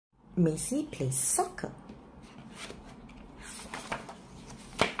Maisy plays soccer.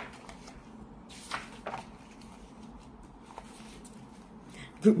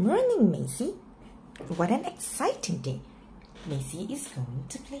 Good morning, Maisy. What an exciting day. Maisy is going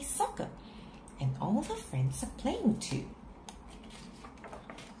to play soccer, and all her friends are playing too.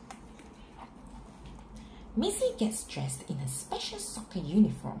 Maisy gets dressed in her special soccer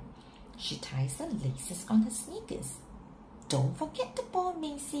uniform. She ties the laces on her sneakers. Don't forget the ball,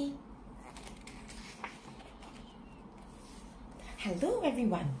 Maisy. Hello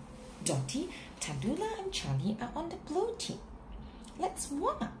everyone. Dottie, Tallulah and Charlie are on the blue team. Let's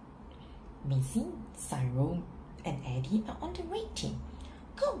warm up. Maisy, Cyril and Eddie are on the red team.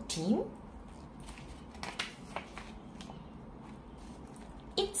 Go team!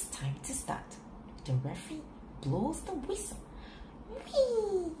 It's time to start. The referee blows the whistle.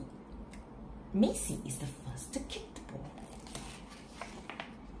 Whee! Maisy is the first to kick the ball.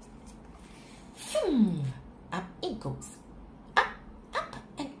 Up it goes. Up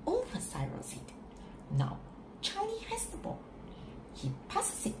and over Cyril's head. Now Charlie has the ball. He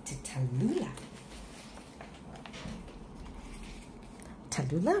passes it to Tallulah.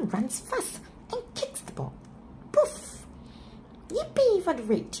 Tallulah runs fast and kicks the ball. Poof! Yippee for the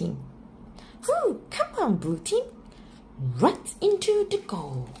red team. Whoo, come on, blue team. Right into the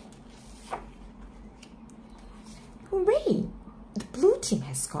goal. Hooray! The blue team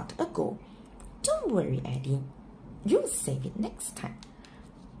has scored a goal. Don't worry, Eddie. You'll save it next time.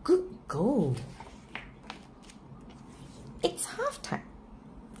 Good goal. It's half time.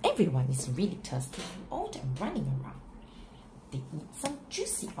 Everyone is really thirsty and all they're running around. They eat some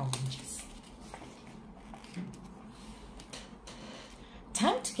juicy oranges.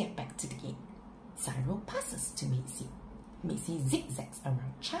 Time to get back to the game. Cyril passes to Maisy. Maisy zigzags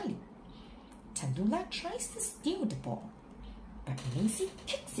around Charlie. Tallulah tries to steal the ball, but Maisy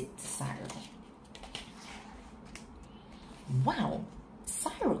kicks it to Cyril. Wow,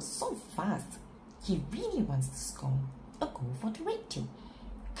 Cyril's so fast. He really wants to score a goal for the red team.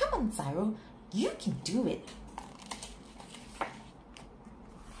 Come on, Cyril, you can do it.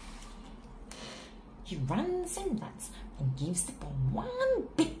 He runs and runs and gives the ball one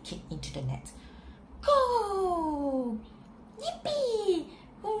big kick into the net. Go! Yippee!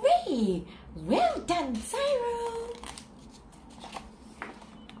 Hooray! Well done, Cyril!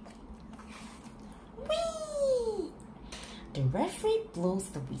 Whee! The referee blows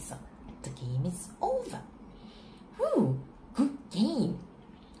the whistle. The game is over. Whew! Good game!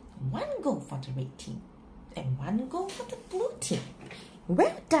 1 goal for the red team and 1 goal for the blue team.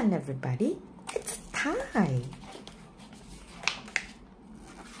 Well done, everybody! It's a tie!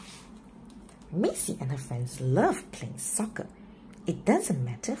 Maisy and her friends love playing soccer. It doesn't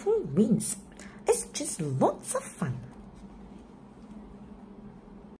matter who wins. It's just lots of fun.